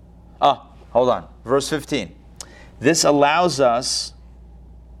 hold on, verse 15. This allows us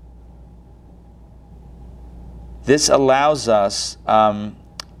to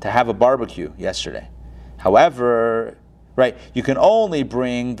have a barbecue yesterday. However, right, you can only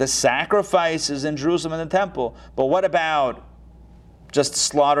bring the sacrifices in Jerusalem and the temple, but what about just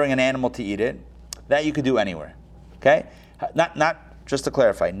slaughtering an animal to eat it? That you could do anywhere. Okay? Not just to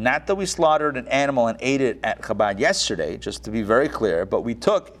clarify, not that we slaughtered an animal and ate it at Chabad yesterday, just to be very clear, but we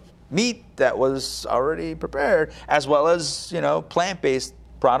took meat that was already prepared, as well as, plant-based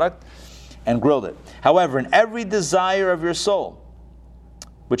product, and grilled it. However, in every desire of your soul,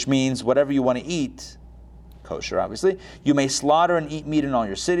 which means whatever you want to eat, kosher obviously, you may slaughter and eat meat in all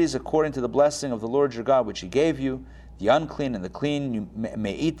your cities according to the blessing of the Lord your God, which he gave you. The unclean and the clean you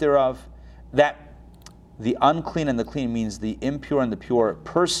may eat thereof. That the unclean and the clean means the impure and the pure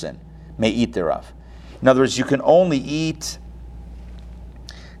person may eat thereof. In other words, you can only eat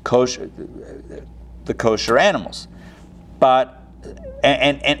the kosher animals. But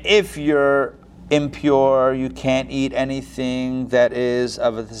and if you're impure, you can't eat anything that is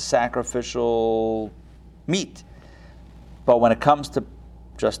of the sacrificial meat. But when it comes to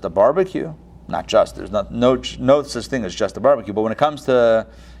just a barbecue, not just, there's no such thing as just a barbecue, but when it comes to,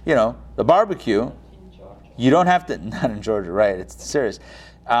 the barbecue, you don't have to, not in Georgia, right, it's serious,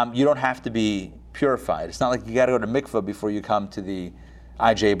 you don't have to be purified. It's not like you got to go to mikveh before you come to the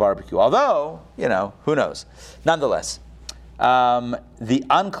IJ barbecue. Although, who knows. Nonetheless, the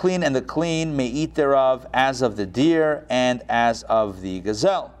unclean and the clean may eat thereof as of the deer and as of the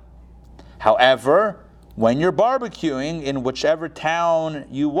gazelle. However, when you're barbecuing in whichever town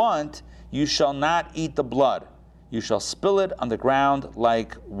you want, you shall not eat the blood. You shall spill it on the ground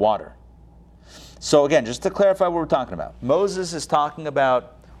like water. So again, just to clarify what we're talking about, Moses is talking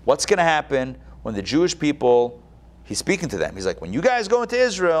about what's going to happen when the Jewish people, he's speaking to them. He's like, when you guys go into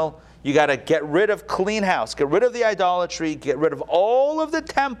Israel, you got to get rid of clean house, get rid of the idolatry, get rid of all of the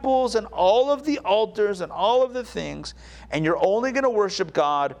temples and all of the altars and all of the things, and you're only going to worship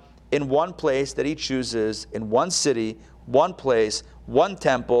God in one place that he chooses, in one city, one place, one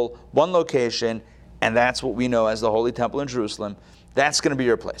temple, one location, and that's what we know as the Holy Temple in Jerusalem. That's going to be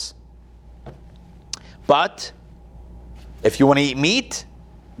your place. But if you want to eat meat,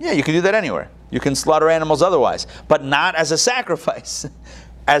 yeah, you can do that anywhere. You can slaughter animals otherwise, but not as a sacrifice.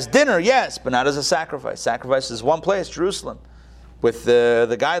 As dinner, yes, but not as a sacrifice. Sacrifice is one place, Jerusalem, with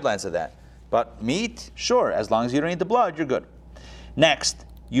the guidelines of that. But meat, sure, as long as you don't eat the blood, you're good. Next,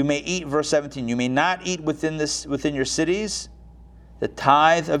 you may eat, verse 17, you may not eat within your cities the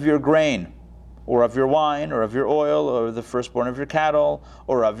tithe of your grain, or of your wine, or of your oil, or the firstborn of your cattle,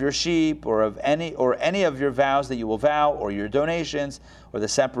 or of your sheep, or any of your vows that you will vow, or your donations, or the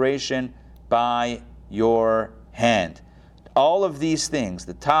separation by your hand. All of these things,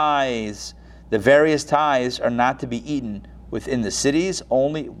 the tithes, the various tithes, are not to be eaten within the cities,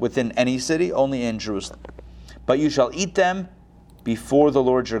 only within any city, only in Jerusalem. But you shall eat them before the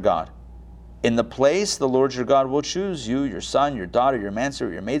Lord your God. In the place the Lord your God will choose, you, your son, your daughter, your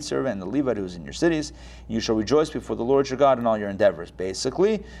manservant, your maidservant, and the Levite who is in your cities. You shall rejoice before the Lord your God in all your endeavors.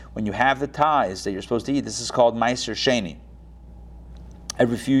 Basically, when you have the tithes that you're supposed to eat, this is called Meiser Sheni.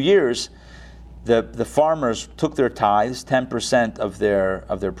 Every few years, the farmers took their tithes, 10% of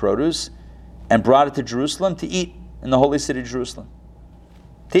their produce, and brought it to Jerusalem to eat in the holy city of Jerusalem.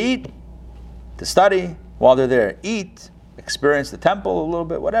 To eat, to study while they're there. Eat, experience the temple a little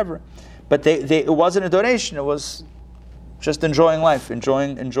bit, whatever. But it wasn't a donation. It was just enjoying life,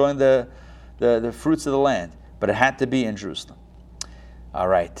 enjoying the fruits of the land. But it had to be in Jerusalem. All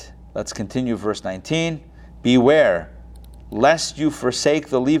right, let's continue verse 19. Beware, lest you forsake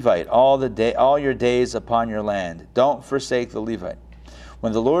the Levite all your days upon your land. Don't forsake the Levite.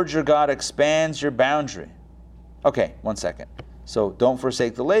 When the Lord your God expands your boundary. Okay, 1 second. So don't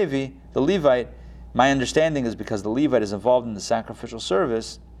forsake the Levite. My understanding is because the Levite is involved in the sacrificial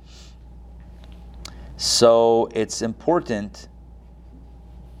service. So it's important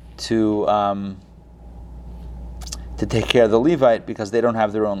to take care of the Levite because they don't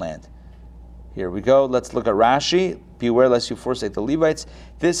have their own land. Here we go. Let's look at Rashi. Beware lest you forsake the Levites.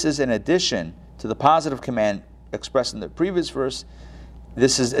 This is in addition to the positive command expressed in the previous verse.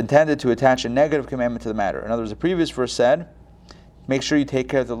 This is intended to attach a negative commandment to the matter. In other words, the previous verse said, make sure you take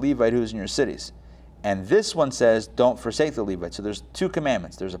care of the Levite who's in your cities. And this one says, don't forsake the Levite. So there's two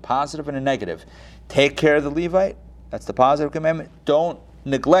commandments. There's a positive and a negative. Take care of the Levite. That's the positive commandment. Don't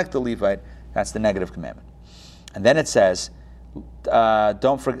neglect the Levite. That's the negative commandment. And then it says,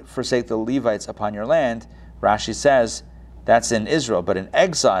 don't forsake the Levites upon your land. Rashi says that's in Israel, but in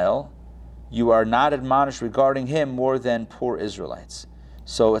exile, you are not admonished regarding him more than poor Israelites.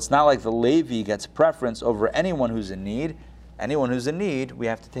 So it's not like the Levi gets preference over anyone who's in need. Anyone who's in need, we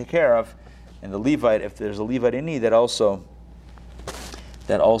have to take care of. And the Levite, if there's a Levite in need, that also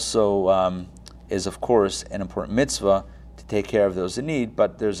is, of course, an important mitzvah to take care of those in need.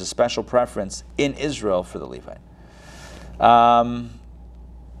 But there's a special preference in Israel for the Levite.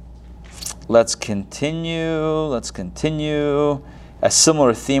 Let's continue. A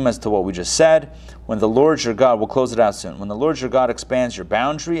similar theme as to what we just said. When the Lord your God, we'll close it out soon. When the Lord your God expands your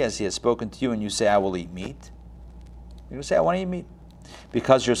boundary as he has spoken to you, and you say, I will eat meat. You say, I want to eat meat.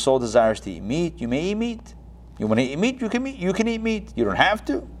 Because your soul desires to eat meat, you may eat meat. You want to eat meat, you can eat meat. You don't have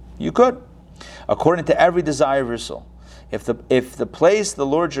to. You could. According to every desire of your soul. If the place the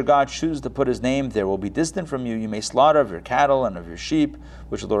Lord your God chooses to put his name there will be distant from you, you may slaughter of your cattle and of your sheep,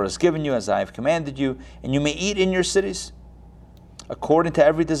 which the Lord has given you as I have commanded you, and you may eat in your cities, according to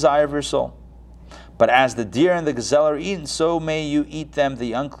every desire of your soul. But as the deer and the gazelle are eaten, so may you eat them.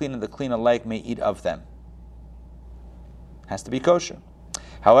 The unclean and the clean alike may eat of them. Has to be kosher.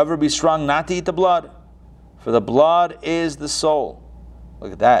 However, be strong not to eat the blood, for the blood is the soul.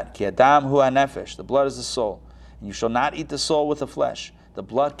 Look at that. Ki adam hu hanefesh. The blood is the soul. And you shall not eat the soul with the flesh. The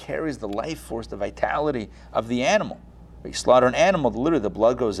blood carries the life force, the vitality of the animal. When you slaughter an animal, literally the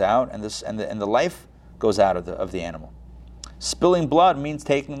blood goes out and the life goes out of the animal. Spilling blood means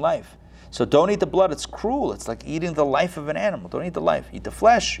taking life. So don't eat the blood. It's cruel. It's like eating the life of an animal. Don't eat the life. Eat the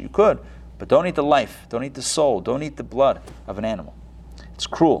flesh. You could. But don't eat the life. Don't eat the soul. Don't eat the blood of an animal. It's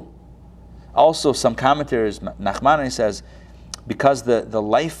cruel. Also, some commentaries, Nachmani says, because the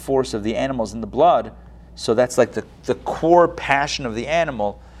life force of the animal is in the blood, so that's like the core passion of the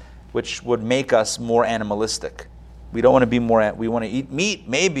animal, which would make us more animalistic. We don't want to be more, we want to eat meat.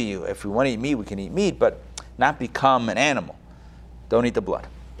 Maybe if we want to eat meat, we can eat meat, but not become an animal. Don't eat the blood.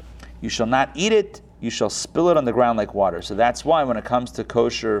 You shall not eat it, you shall spill it on the ground like water. So that's why when it comes to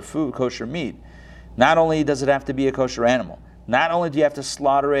kosher food, kosher meat, not only does it have to be a kosher animal, not only do you have to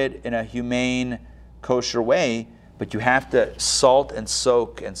slaughter it in a humane, kosher way, but you have to salt and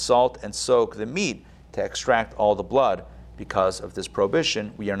soak the meat to extract all the blood. Because of this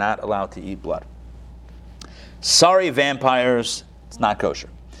prohibition, we are not allowed to eat blood. Sorry, vampires, it's not kosher.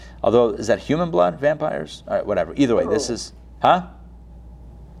 Although, is that human blood, vampires? All right, whatever. Either way, this is, huh?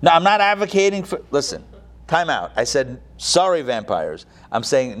 No, I'm not advocating for, listen, time out. I said, sorry, vampires. I'm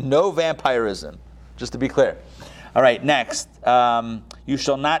saying no vampirism, just to be clear. All right, next. You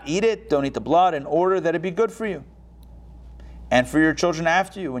shall not eat it, don't eat the blood, in order that it be good for you. And for your children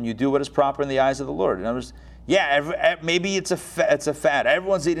after you, when you do what is proper in the eyes of the Lord. In other words, maybe it's a fad.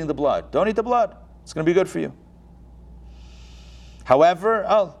 Everyone's eating the blood. Don't eat the blood. It's going to be good for you.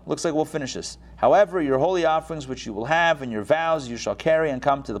 However, looks like we'll finish this. However, your holy offerings which you will have and your vows you shall carry and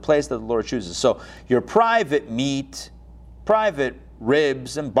come to the place that the Lord chooses. So your private meat, private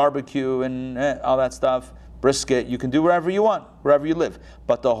ribs and barbecue and all that stuff, brisket, you can do wherever you want, wherever you live.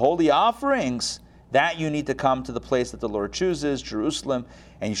 But the holy offerings, that you need to come to the place that the Lord chooses, Jerusalem,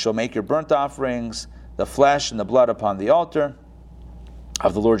 and you shall make your burnt offerings, the flesh and the blood upon the altar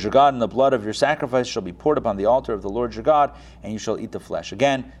of the Lord your God, and the blood of your sacrifice shall be poured upon the altar of the Lord your God, and you shall eat the flesh.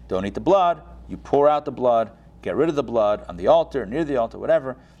 Again, don't eat the blood. You pour out the blood, get rid of the blood on the altar, near the altar,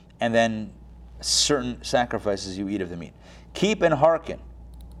 whatever, and then certain sacrifices you eat of the meat. Keep and hearken,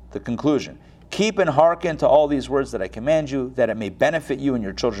 the conclusion. Keep and hearken to all these words that I command you, that it may benefit you and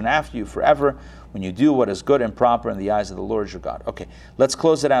your children after you forever, when you do what is good and proper in the eyes of the Lord your God. Okay, let's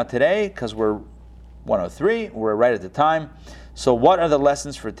close it out today, because we're 103, we're right at the time. So what are the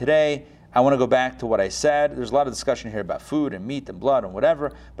lessons for today? I want to go back to what I said. There's a lot of discussion here about food and meat and blood and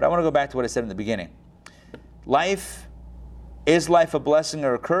whatever, but I want to go back to what I said in the beginning. Is life a blessing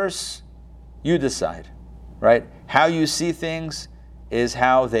or a curse? You decide, right? How you see things is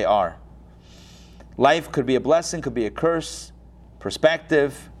how they are. Life could be a blessing, could be a curse.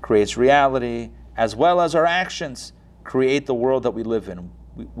 Perspective creates reality, as well as our actions create the world that we live in.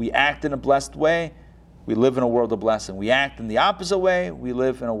 We act in a blessed way, we live in a world of blessing. We act in the opposite way, we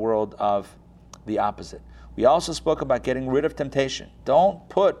live in a world of the opposite. We also spoke about getting rid of temptation. Don't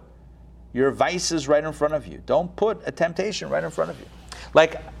put your vices right in front of you. Don't put a temptation right in front of you.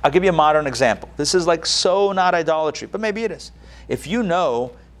 Like, I'll give you a modern example. This is like so not idolatry, but maybe it is. If you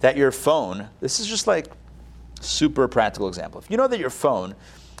know that your phone, this is just like super practical example. If you know that your phone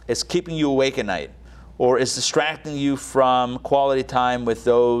is keeping you awake at night or is distracting you from quality time with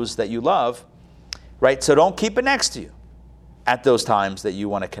those that you love, right? So don't keep it next to you at those times that you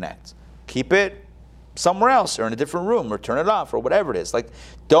want to connect. Keep it somewhere else or in a different room or turn it off or whatever it is. Like,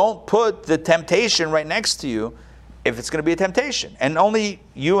 don't put the temptation right next to you if it's going to be a temptation. And only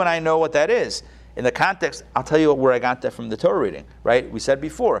you and I know what that is. In the context, I'll tell you where I got that from the Torah reading, right? We said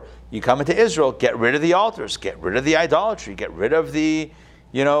before, you come into Israel, get rid of the altars, get rid of the idolatry, get rid of the,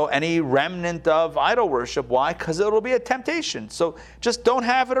 any remnant of idol worship. Why? Because it'll be a temptation. So just don't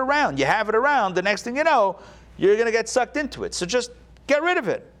have it around. You have it around, the next thing you know, you're going to get sucked into it. So just get rid of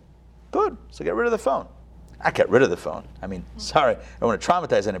it. Good. So get rid of the phone. I get rid of the phone. I mean, sorry, I don't want to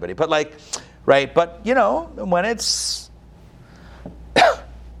traumatize anybody. But right? But, when it's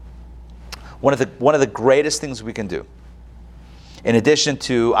one of the greatest things we can do, in addition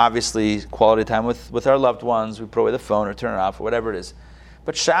to, obviously, quality time with our loved ones, we put away the phone or turn it off or whatever it is.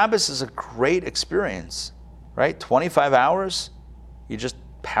 But Shabbos is a great experience, right? 25 hours, you just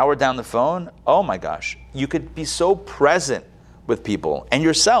power down the phone. Oh my gosh. You could be so present with people and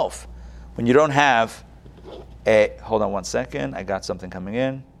yourself when you don't have hold on one second, I got something coming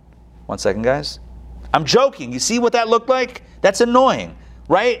in. 1 second, guys. I'm joking. You see what that looked like? That's annoying,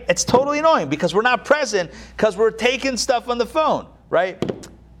 right? It's totally annoying because we're not present because we're taking stuff on the phone, right?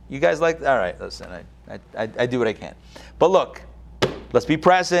 You guys all right, listen, I do what I can. But look, let's be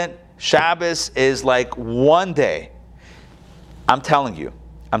present. Shabbos is like one day. I'm telling you,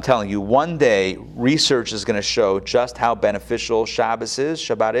 one day research is going to show just how beneficial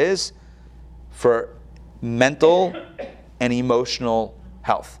Shabbat is for mental and emotional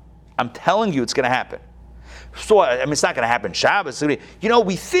health. I'm telling you it's going to happen. So, it's not going to happen Shabbos.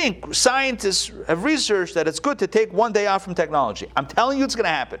 We think, scientists have researched that it's good to take one day off from technology. I'm telling you it's going to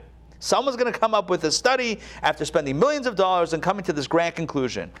happen. Someone's going to come up with a study after spending millions of dollars and coming to this grand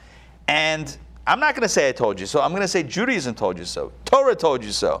conclusion. And I'm not going to say I told you so. I'm going to say Judaism told you so. Torah told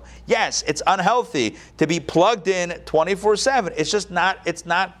you so. Yes, it's unhealthy to be plugged in 24/7. It's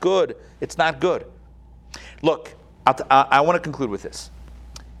not good. It's not good. Look, I want to conclude with this.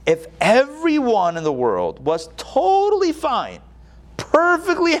 If everyone in the world was totally fine,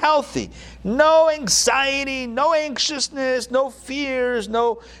 perfectly healthy, no anxiety, no anxiousness, no fears,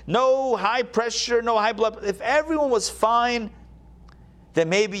 no high pressure, no high blood, if everyone was fine, then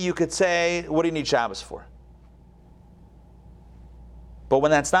maybe you could say, what do you need Shabbos for? But when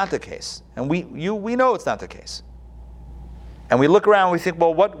that's not the case, and we know it's not the case, and we look around and we think,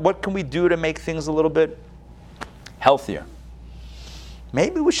 well, what can we do to make things a little bit healthier?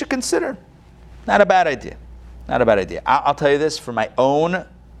 Maybe we should consider. Not a bad idea. Not a bad idea. I'll tell you this, for my own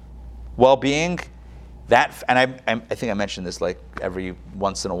well-being, and I think I mentioned this like every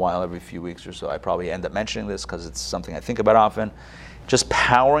once in a while, every few weeks or so. I probably end up mentioning this because it's something I think about often. Just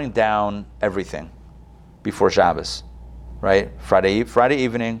powering down everything before Shabbos, right? Friday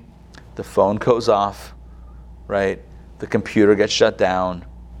evening, the phone goes off, right? The computer gets shut down.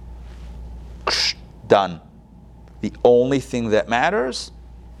 Done. The only thing that matters,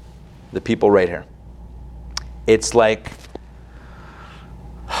 the people right here. It's like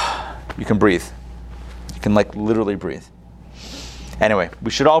you can breathe. You can literally breathe. Anyway,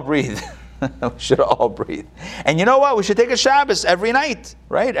 we should all breathe. We should all breathe. And you know what? We should take a Shabbos every night,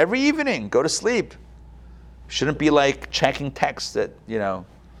 right? Every evening. Go to sleep. Shouldn't be checking texts that,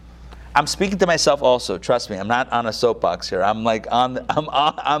 I'm speaking to myself also. Trust me, I'm not on a soapbox here. I'm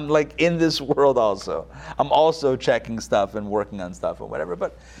in this world also. I'm also checking stuff and working on stuff and whatever.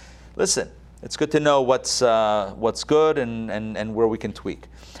 But listen, it's good to know what's good and where we can tweak.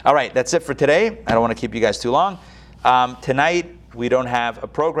 All right, that's it for today. I don't want to keep you guys too long. Tonight we don't have a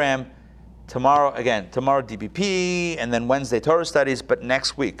program. Tomorrow DBP, and then Wednesday Torah studies. But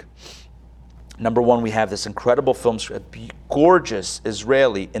next week, number one, we have this incredible film, a gorgeous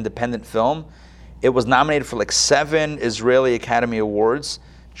Israeli independent film. It was nominated for 7 Israeli Academy Awards,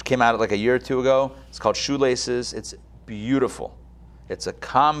 which came out a year or two ago. It's called Shoelaces. It's beautiful. It's a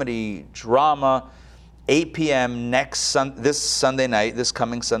comedy drama. 8 p.m. this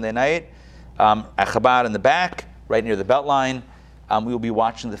coming Sunday night, at Chabad in the back, right near the Beltline. We will be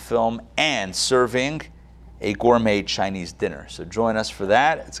watching the film and serving a gourmet Chinese dinner. So join us for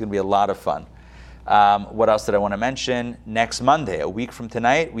that. It's going to be a lot of fun. What else did I want to mention? Next Monday, a week from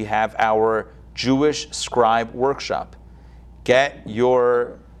tonight, we have our Jewish Scribe Workshop. Get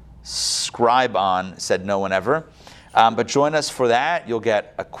your scribe on, said no one ever. But join us for that. You'll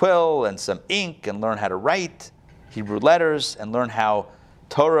get a quill and some ink and learn how to write Hebrew letters and learn how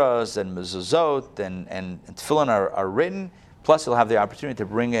Torahs and mezuzot and tefillin are written. Plus, you'll have the opportunity to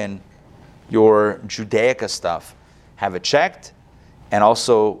bring in your Judaica stuff, have it checked, and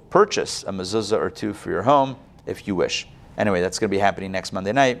also purchase a mezuzah or two for your home if you wish. Anyway, that's going to be happening next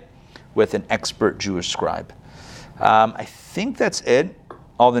Monday night with an expert Jewish scribe. I think that's it.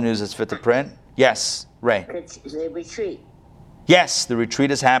 All the news is fit to print. Yes, Ray. The retreat. Yes, the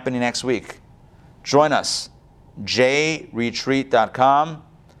retreat is happening next week. Join us. jretreat.com.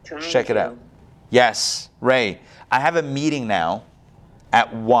 Check it out. Yes, Ray. I have a meeting now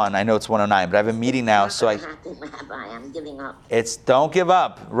at 1. I know it's 1:09, but I have a meeting now, so I'm giving up. Don't give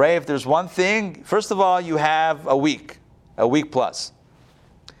up. Ray, if there's one thing, first of all, you have a week plus.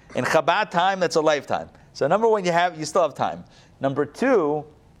 In Chabad time, that's a lifetime. So number one, you still have time. Number two,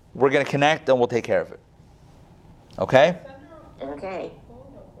 we're going to connect and we'll take care of it. Okay? Okay.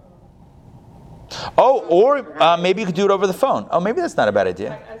 Oh, or maybe you could do it over the phone. Oh, maybe that's not a bad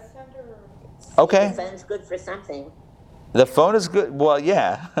idea. I sent her. Okay. The phone's good for something. The phone is good. Well,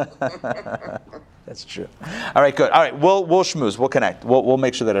 yeah. That's true. All right, good. All right, we'll schmooze. We'll connect. We'll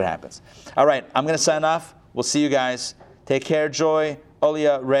make sure that it happens. All right, I'm going to sign off. We'll see you guys. Take care, Joy,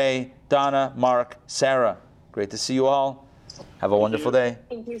 Olia, Ray, Donna, Mark, Sarah. Great to see you all. Have a wonderful day.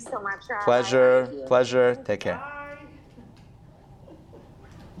 Thank you so much. Pleasure. Take care. Bye.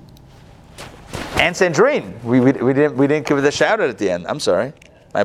 And Sandrine, we didn't give it a shout out at the end. I'm sorry.